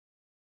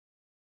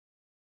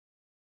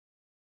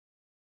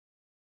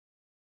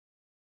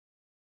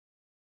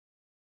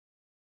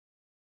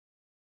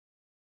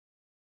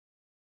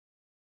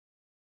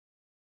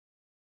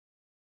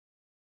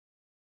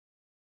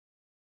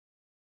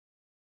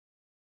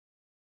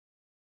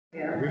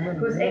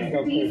whose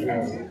expertise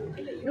and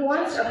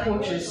nuanced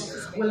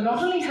approaches will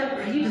not only help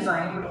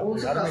redesign but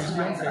also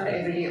customize our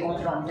everyday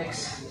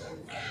orthodontics.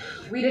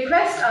 We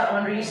request our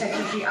Honorary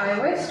Secretary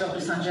IOS, Dr.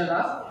 Sanjay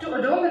Lal, to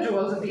adorn the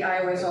jewels of the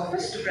IOS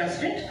office to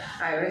President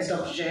IOS,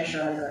 Dr. Jay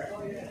Shragar.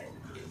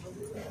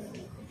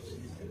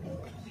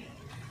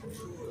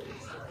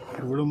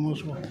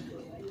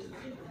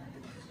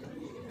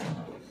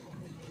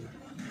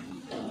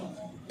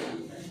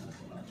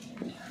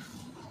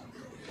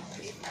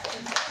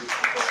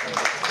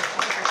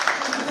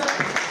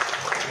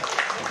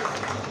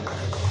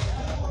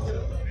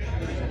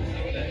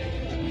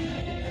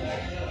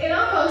 In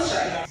our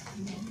culture,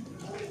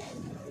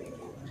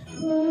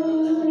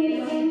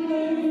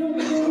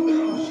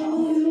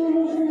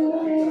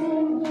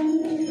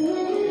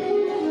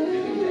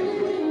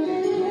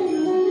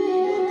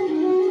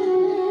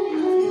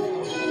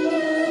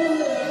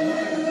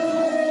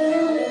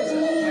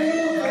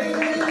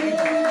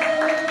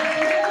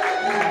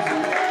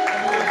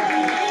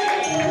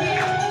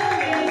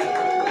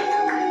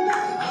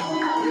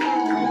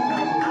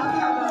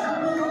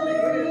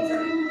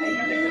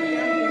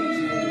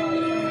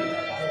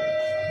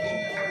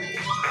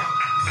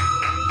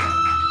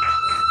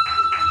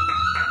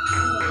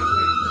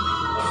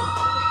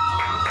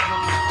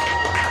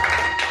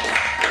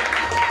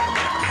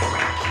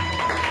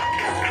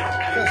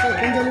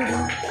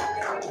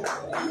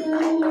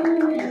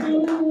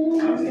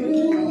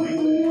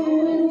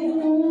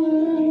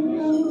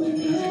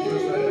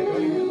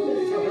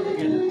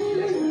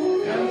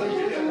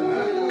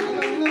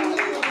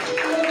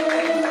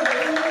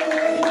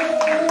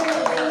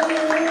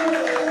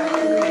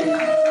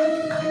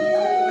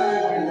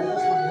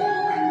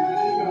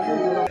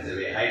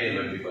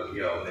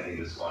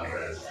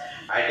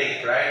 I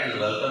take pride in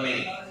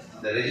welcoming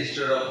the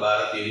Registrar of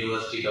Bharat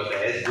University, Dr.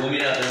 S.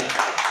 Gominathan,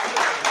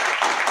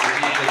 to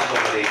teach this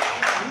collaboration.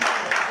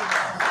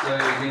 So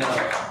it's been a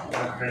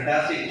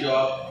fantastic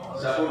job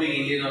supporting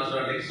Indian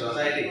Orthodontic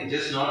Society,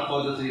 just not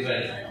for this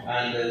event.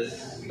 And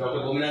Dr.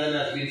 Gominathan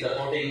has been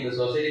supporting the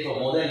society for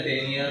more than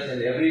 10 years,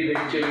 and every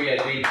venture we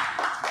have been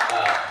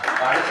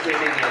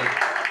participating in.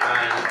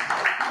 And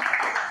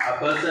a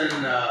person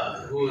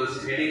who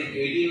is heading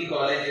 18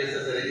 colleges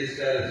as a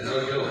registrar is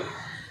no joke.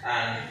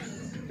 And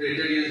to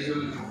introduce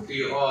him to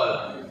you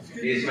all,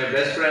 he is my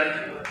best friend,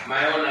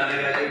 my own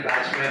undergraduate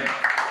batchmate,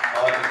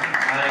 or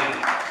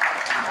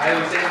I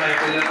would say my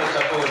pillar for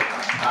support.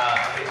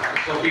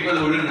 For people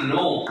who didn't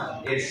know,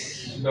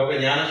 it's Dr.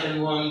 Jnana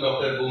Shanmugam,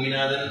 Dr.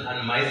 Gominathan,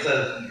 and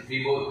myself.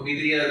 We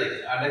three are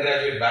the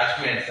undergraduate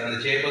batchmates, and the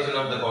chairperson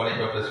of the college,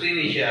 Dr.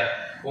 Srinisha,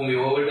 whom we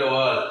owe it to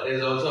all,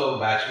 is also a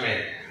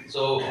batchmate.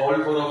 So all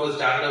four of us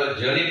started our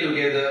journey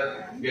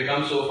together. We have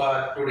come so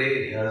far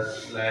today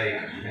as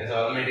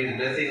Almighty's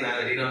blessing and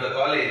the dean of the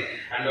college,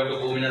 and Dr.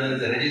 Gominathan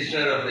is the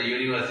registrar of the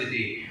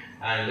university,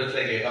 and looks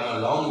like we have come a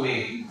long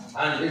way.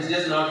 And it's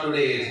just not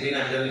today, it's been,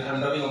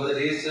 I'm talking about the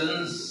days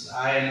since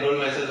I enrolled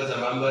myself as a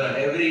member, and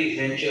every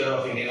venture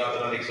of Indian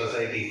Orthodontic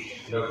Society,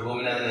 Dr.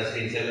 Gominathan has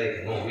been said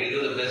like, no, we'll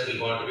do the best,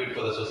 we'll contribute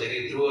for the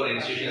society through our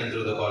institution and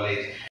through the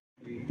college.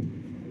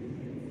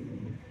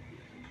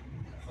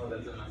 Oh,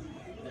 that's a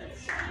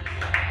nice.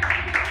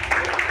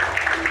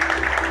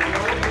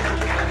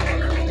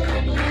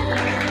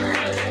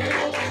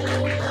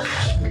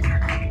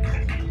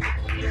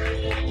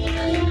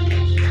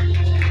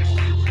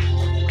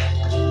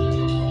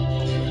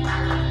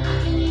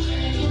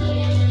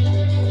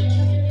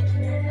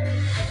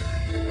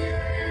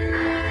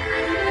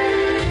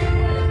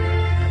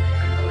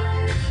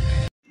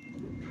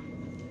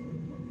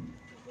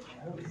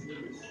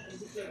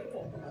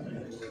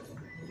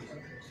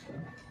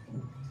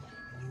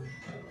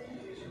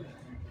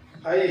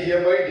 I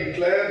hereby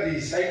declare the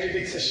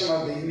scientific session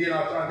of the Indian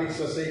Orthodontic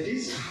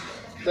Society's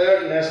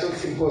third National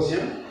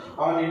Symposium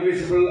on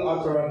Invisible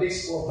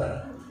Orthodontics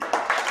open.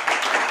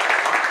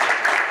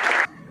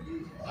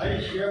 I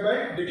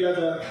hereby declare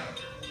the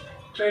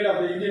trade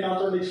of the Indian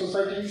Orthodontic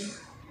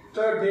Society's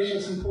third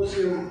National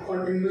Symposium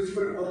on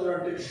Invisible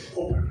Orthodontics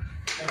open.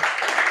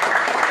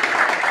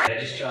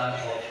 Registrar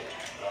of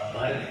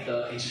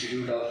Bharat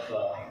Institute of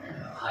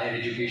Higher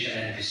Education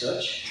and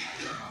Research,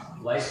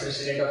 Vice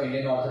President of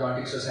Indian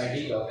Orthodontic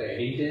Society, Dr.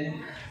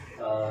 Eddington,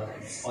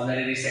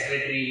 Honorary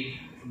Secretary,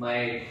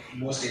 my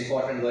most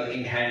important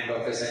working hand,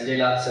 Dr. Sanjay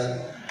Lal sir,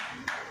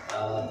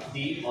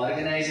 the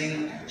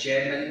organizing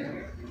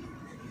chairman,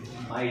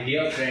 my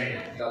dear friend,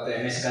 Dr.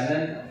 M.S.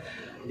 Kannan,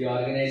 the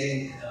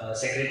organizing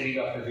secretary,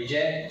 Dr.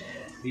 Vijay,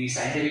 the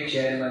scientific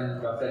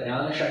chairman, Dr.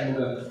 Jnana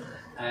Shanmugam,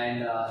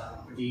 and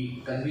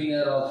the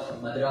convener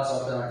of Madras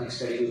Orthodontic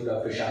Study Group,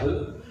 Dr.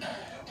 Shahul.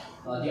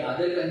 The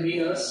other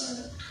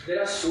conveners, there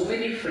are so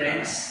many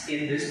friends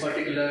in this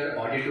particular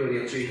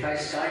auditorium, so if I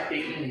start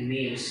taking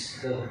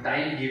names, the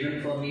time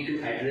given for me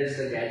to address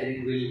the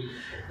gathering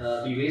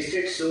will be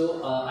wasted.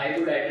 So I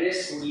would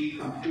address only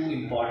two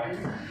important.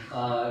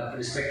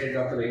 Respected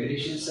Dr.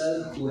 Venkateshan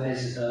sir, who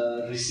has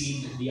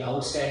received the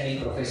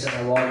Outstanding Professor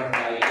Award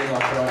by Indian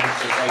Orthodontic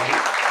Society.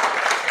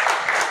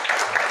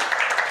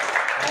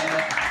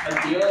 And a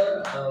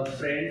dear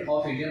friend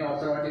of Indian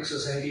Orthodontic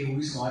Society who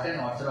is not an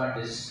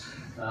orthodontist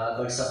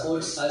but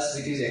supports us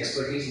with his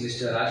expertise,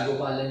 Mr.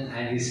 Rajgopalan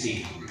and his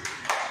team.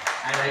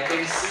 And I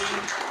can see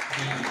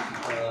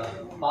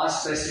the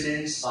past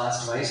presidents,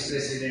 past vice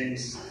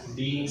presidents,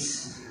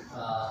 deans,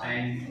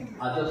 and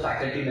other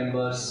faculty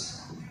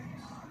members,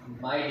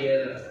 my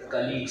dear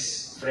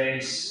colleagues,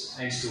 friends,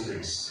 and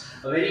students.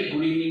 A very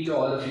good evening to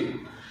all of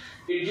you.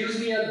 It gives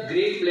me a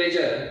great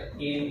pleasure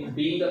in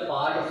being the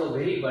part of a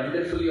very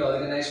wonderfully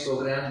organized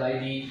program by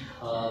the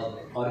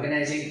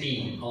organizing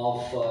team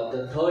of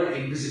the 3rd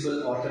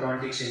Invisible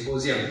Orthodontic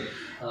Symposium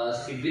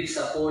with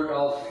support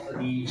of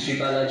the Sri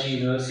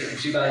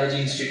Balaji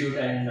Institute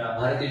and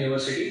Bharat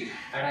University.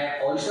 And I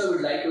also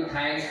would like to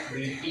thank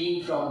the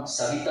team from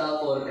Savita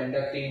for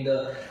conducting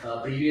the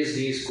previous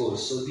day's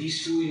course. So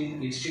these two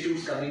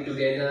institutes coming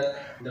together,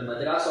 the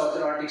Madras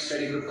Orthodontic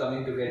Study Group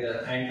coming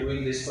together and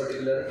doing this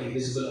particular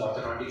Invisible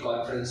Orthodontic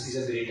Conference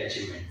is a great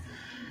achievement.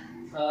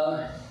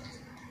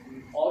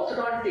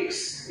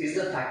 Orthodontics is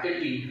the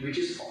faculty which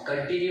is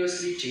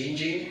continuously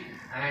changing,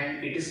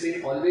 and it has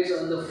been always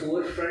on the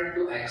forefront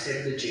to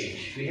accept the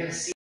change. We have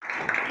seen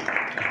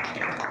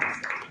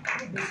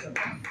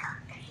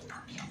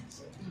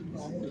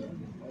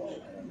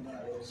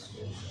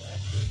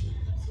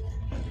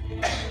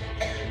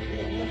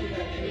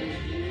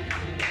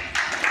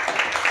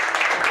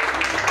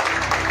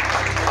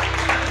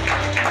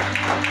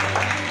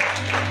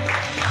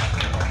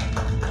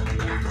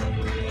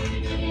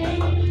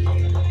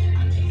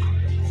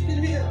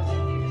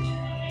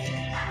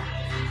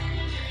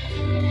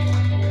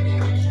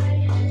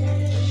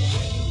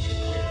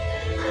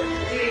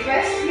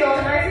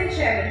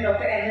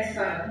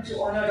to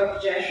honor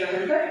Dr. Jayesh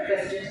Rahalkar,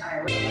 President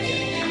IOS.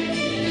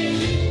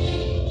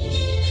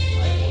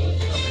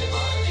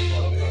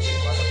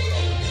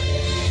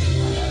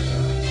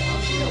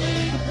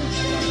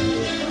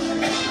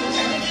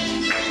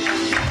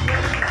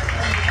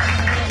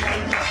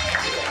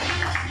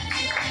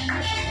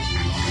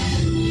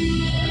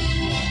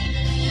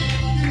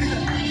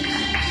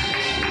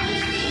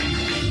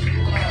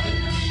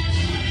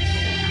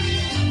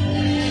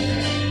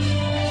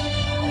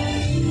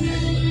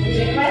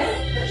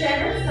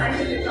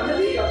 Scientific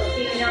Committee, Dr.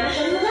 TNagar,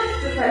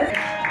 to present.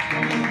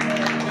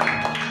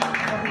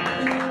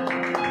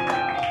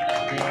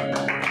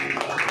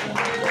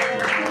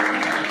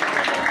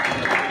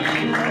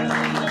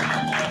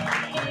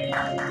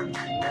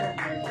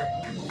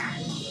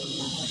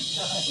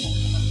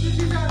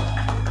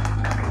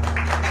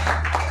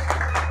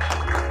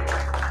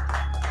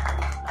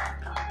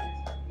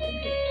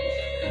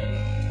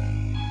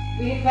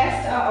 We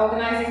request our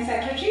Organizing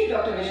Secretary,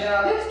 Dr.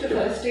 Vijay, to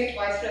felicitate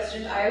Vice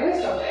President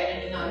IOS, Dr.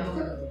 Edinton.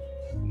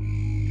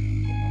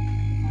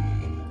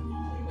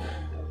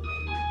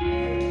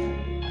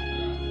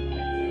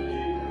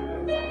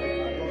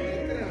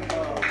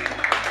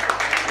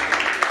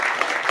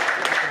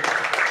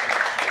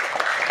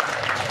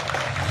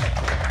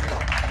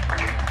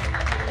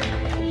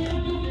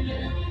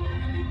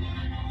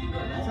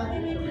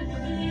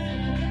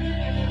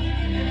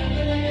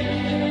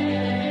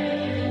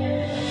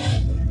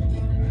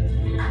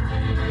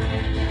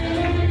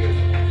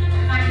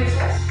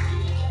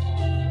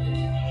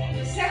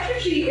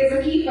 Is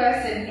a key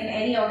person in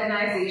any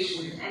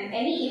organization, and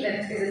any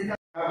event is in.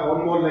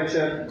 One more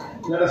lecture.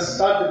 Let us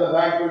start with the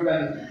banquet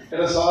and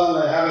let us all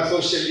have a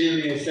social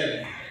evening, he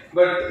said.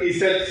 But he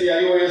said, see,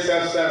 IOS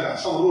has to have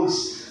some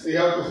rules, we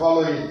have to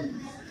follow it.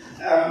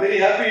 I'm very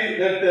happy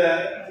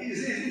that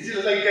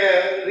it's like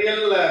a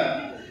real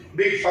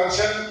big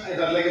function,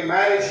 like a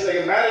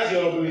marriage you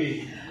are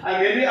doing.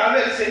 I'm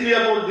always envy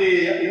about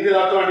the Indian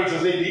Orthodontic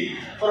Society.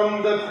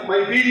 From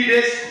my PD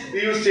days,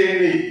 we used to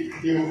envy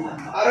you.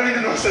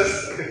 Aravind knows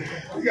us.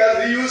 Because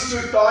we used to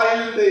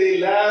toil in the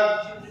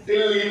lab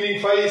till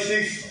evening 5,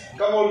 6,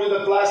 come out with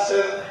a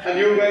plaster, and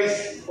you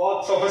guys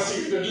walk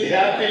sophisticatedly,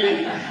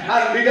 happily.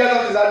 And because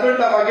of this advent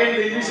of again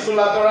the invisible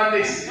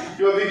orthodontics,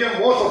 you have become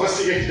more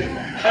sophisticated.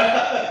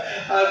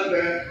 And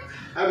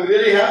I'm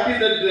really happy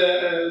that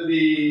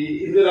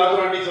the Indian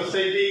Orthodontic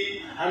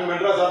Society and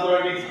Madras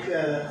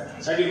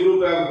Orthodontic Study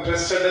Group have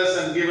trusted us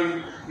and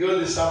given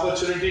this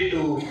opportunity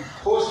to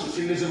host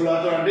Invisible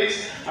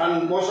Orthodontics.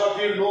 And most of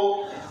you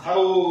know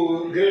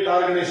how great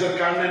organizer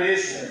Kannan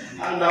is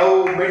and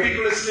how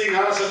meticulously he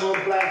has our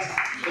plans,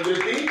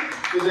 everything.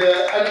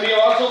 And we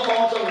also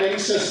found some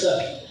youngsters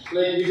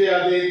like Vijay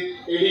Adik,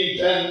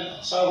 Edinton,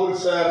 Sahul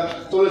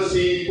sir,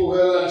 Tulsi,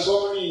 Pugal, and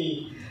so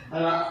many.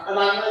 And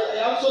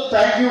I also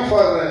thank you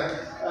for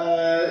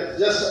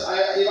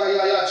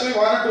I actually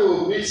wanted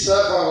to meet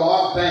sir for a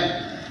long time.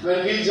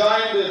 When we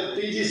joined,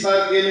 PG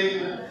sir came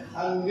in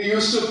and we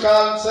used to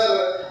call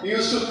sir, we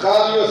used to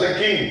call you as a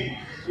king.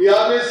 We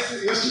always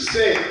used to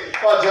say,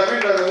 oh,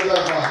 Jamindar,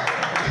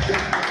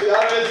 we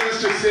always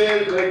used to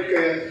say, like,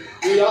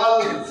 we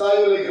all saw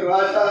you like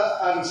Raja,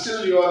 and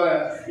still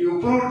you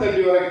proved that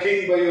you are a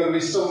king by your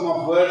wisdom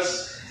of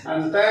words.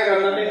 And I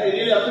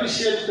really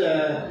appreciate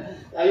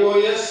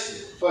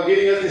IOS for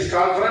giving us this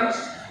conference,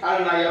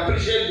 and I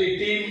appreciate the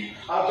team,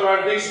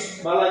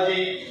 Orthodontics,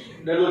 Balaji,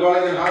 Dental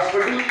College and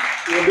Hospital. You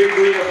have been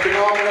doing a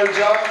phenomenal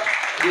job.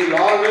 We will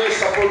always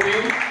support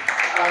you.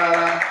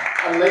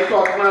 I'd like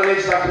to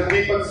acknowledge Dr.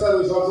 Deepak sir,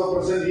 who is also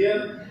present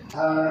here,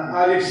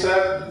 Arif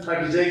sir,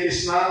 Dr. Jai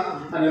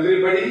Krishna, and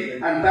everybody.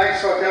 And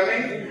thanks for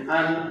coming,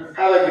 and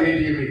have a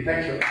great evening.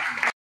 Thank you.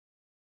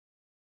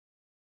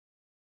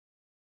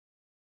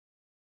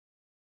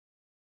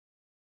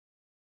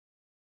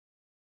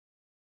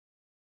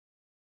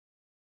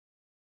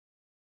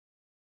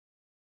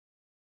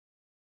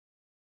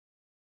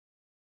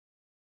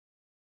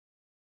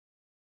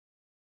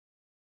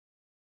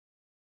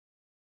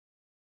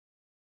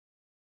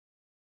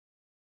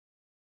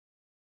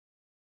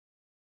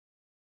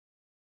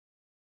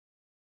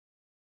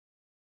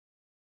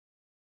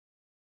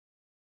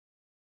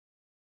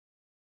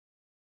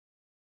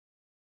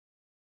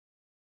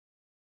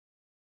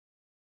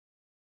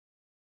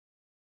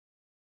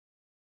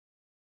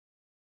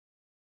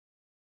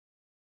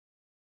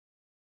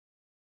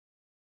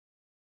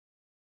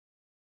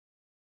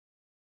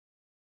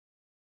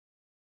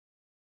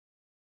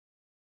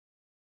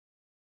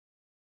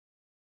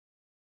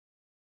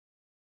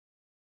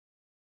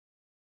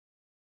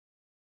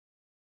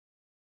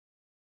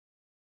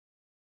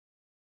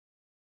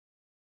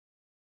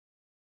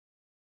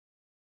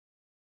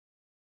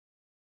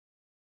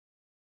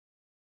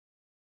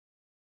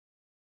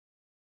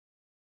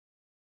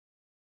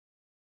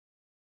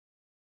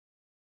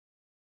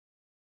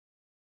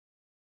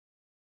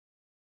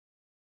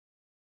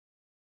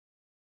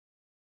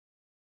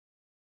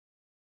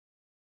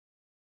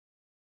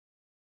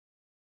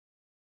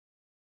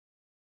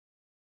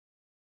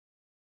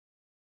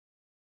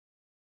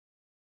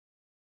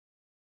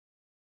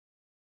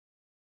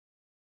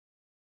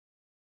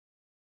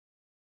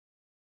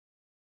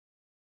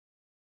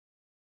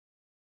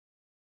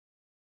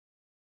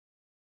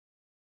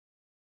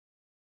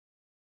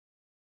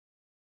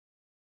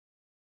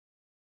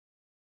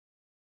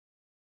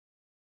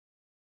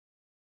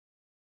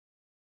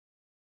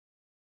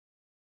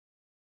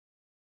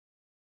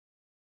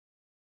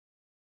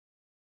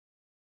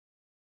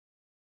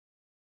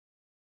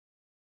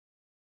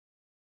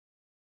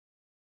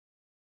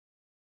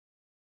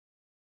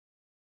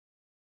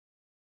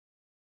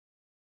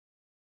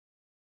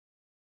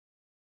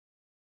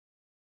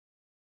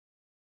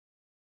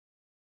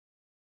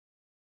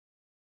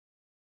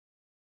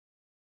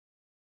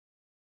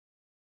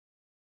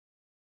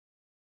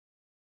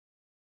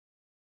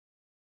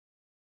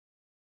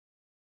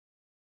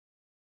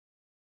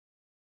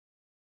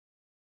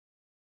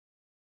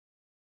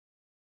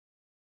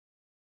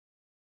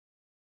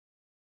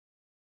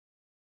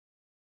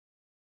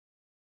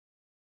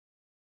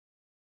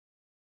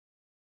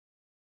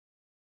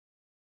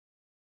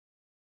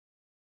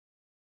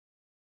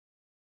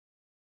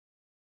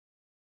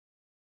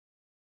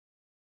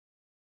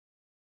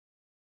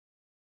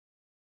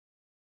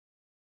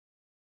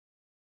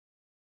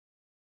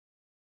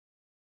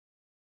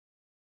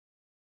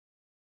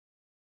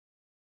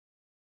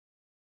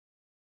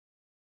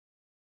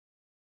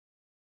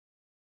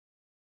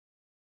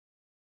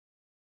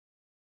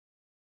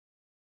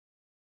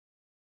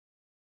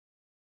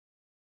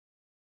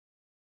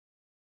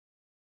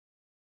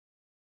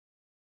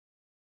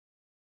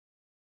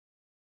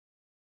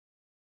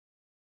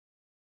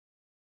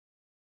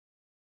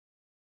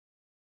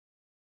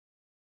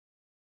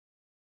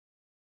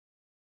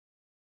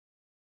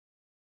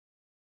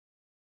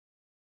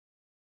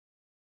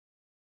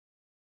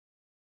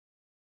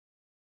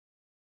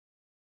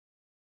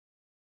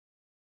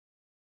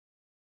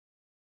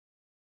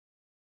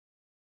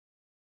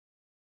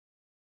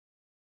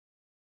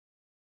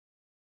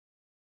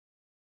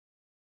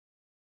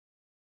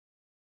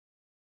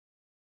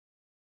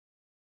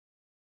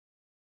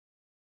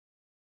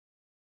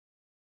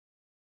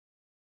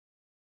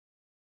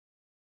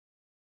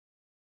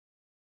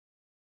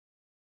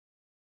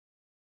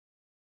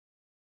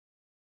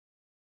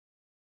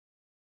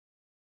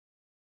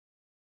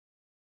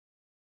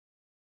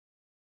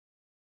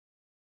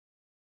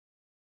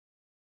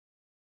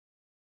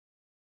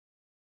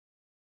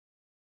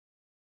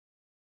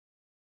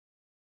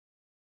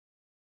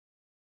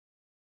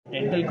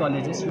 dental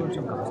colleges,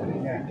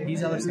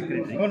 he's our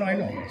secretary. No, I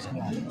know.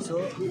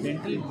 So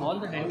all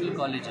the dental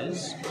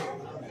colleges,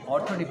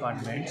 ortho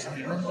departments,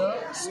 even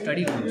the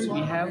study groups,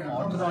 we have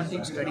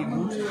orthodontic study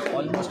groups,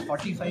 almost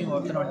 45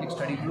 orthodontic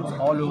study groups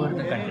all over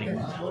the country.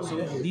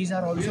 So these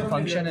are also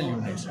functional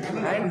units,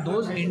 and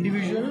those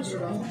individuals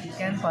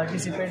can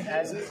participate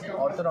as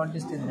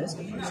orthodontists in this.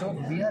 So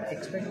we are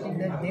expecting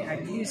that they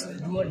at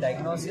least do a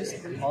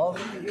diagnosis of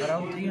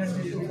around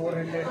 300 to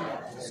 400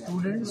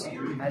 students,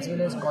 as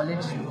well as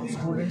college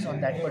students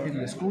on that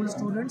particular school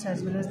students,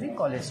 as well as the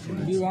college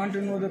students. We want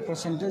to know the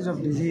percentage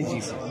of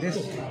diseases. This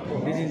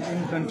disease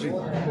in country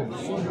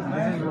country. So,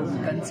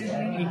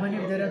 considering even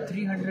if there are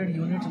 300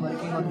 units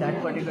working on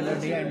that particular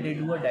day and they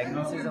do a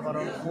diagnosis of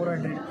around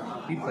 400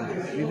 people,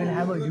 we will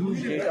have a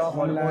huge data of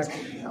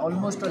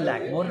almost a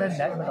lakh, more than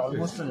that, but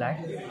almost a lakh.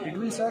 It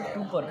will serve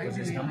two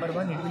purposes. Number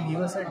one, it will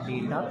give us a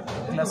data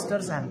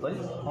cluster sample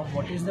of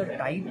what is the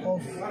type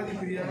of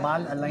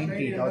mal-aligned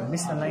teeth or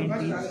misaligned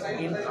teeth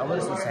in our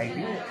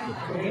society,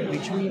 okay,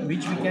 which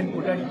we can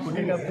put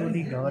it up to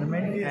the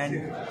government and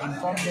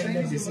inform them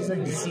that this is a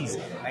disease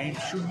and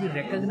it should be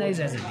recognized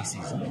as a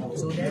disease,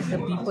 so that the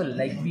people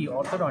like we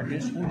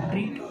orthodontists who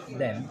treat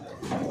them,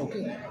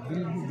 okay,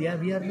 we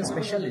are the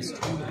specialists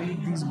who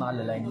treat these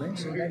malalignments,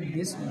 so that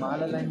this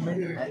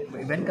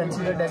malalignment, when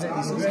considered as a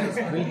disease,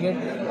 will get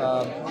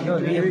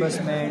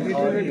reimbursement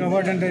or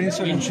covered under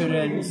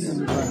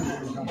insurance.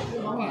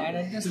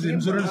 This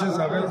insurance is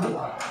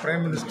available.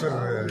 Prime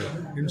Minister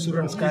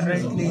insurance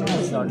Currently, it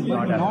is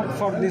not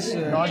for this.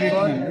 Not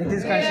for, it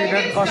is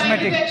considered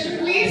cosmetic. This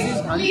is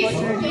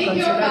unfortunately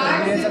considered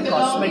only as a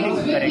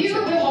cosmetic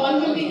correction. The hall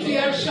will be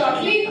cleared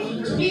shortly.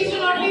 Please do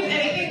not leave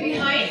anything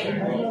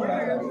behind.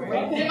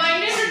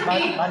 Reminder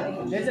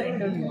to There's an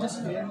interview.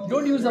 Just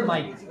don't use the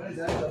mic.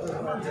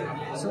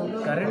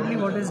 So currently,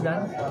 what is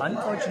done?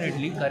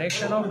 Unfortunately,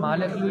 correction of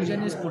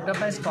malocclusion is put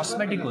up as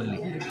cosmetic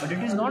only, but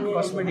it is not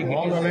cosmetic.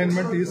 All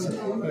alignment is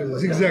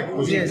zigzag.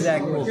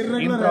 Zigzag,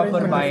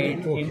 improper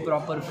bite,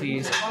 improper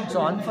face.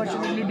 So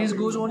unfortunately, this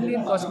goes only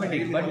in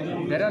cosmetic, but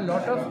there are a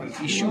lot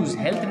of issues,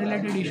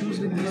 health-related issues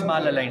with these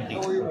malaligned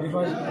teeth.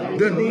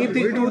 Then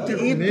why don't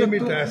you name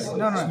it as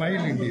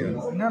Smile India?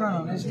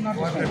 No, it's not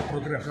For that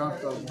program.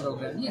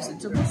 Program. Yes,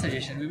 it's a good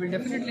suggestion. We will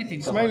definitely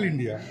think about Smile it.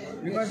 India.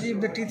 because if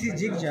the teeth is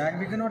zigzag,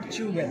 we cannot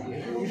chew well.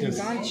 If we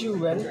can't chew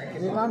well,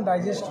 we can't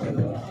digest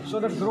well. So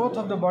the growth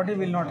of the body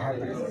will not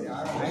happen.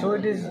 So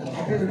it is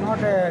not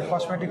a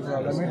cosmetic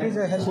problem. It is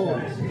a health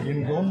problem.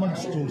 In government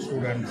students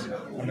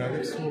and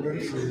other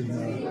students,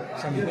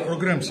 some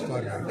programs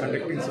for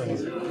conducting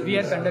service. We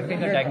are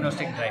conducting a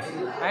diagnostic drive,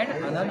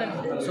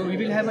 and so we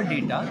will have a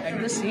data.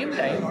 At the same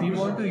time, we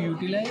want to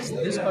utilize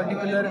this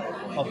particular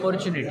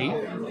opportunity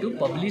to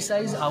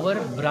publicize our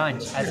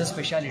branch as a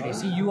specialty.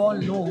 See, you all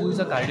know who is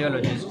a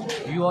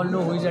cardiologist, you all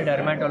know who is a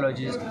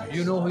dermatologist,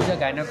 you know who is a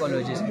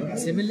gynecologist.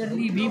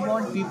 Similarly, we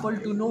want people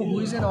to know who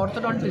is an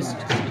orthodontist.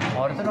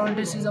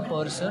 Orthodontist is a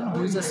person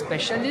who is a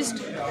specialist,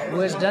 who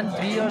has done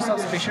 3 years of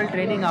special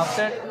training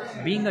after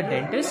being a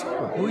dentist,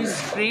 who is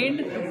trained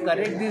to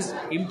correct this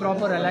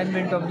improper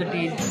alignment of the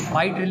teeth,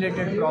 bite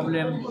related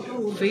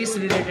problem, face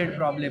related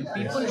problem.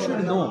 People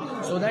should know,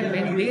 so that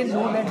when they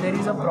know that there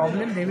is a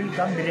problem, they will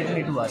come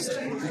directly to us,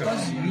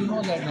 because you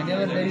know that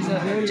whenever there is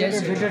a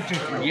chest Better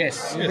treatment.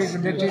 yes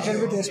They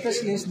treated with a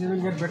specialist, they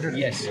will get better.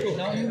 yes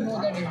now you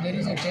know that if there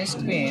is a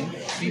chest pain,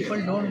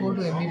 people don't go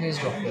to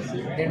MBBS doctor,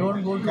 they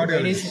don't go to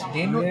medicine,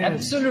 they know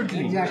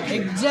absolutely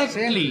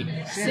exactly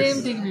same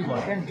thing we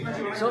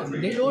want. So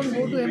they don't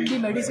go to MD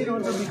medicine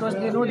also, because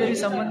they know there is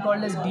someone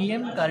called as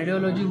DM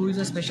cardiology who is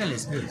a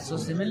specialist. So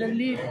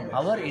similarly,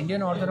 our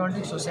Indian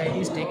Orthodontic Society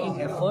is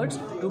taking efforts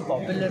to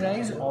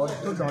popularize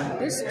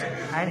orthodontist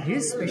and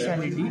his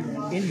speciality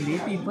in lay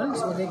people,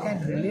 so they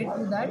can relate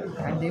to that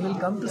and they will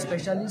come to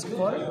specialists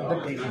for the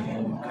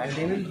treatment, and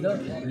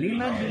the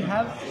layman will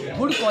have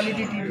good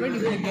quality treatment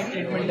if they get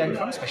treatment done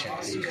from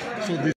specialists. So this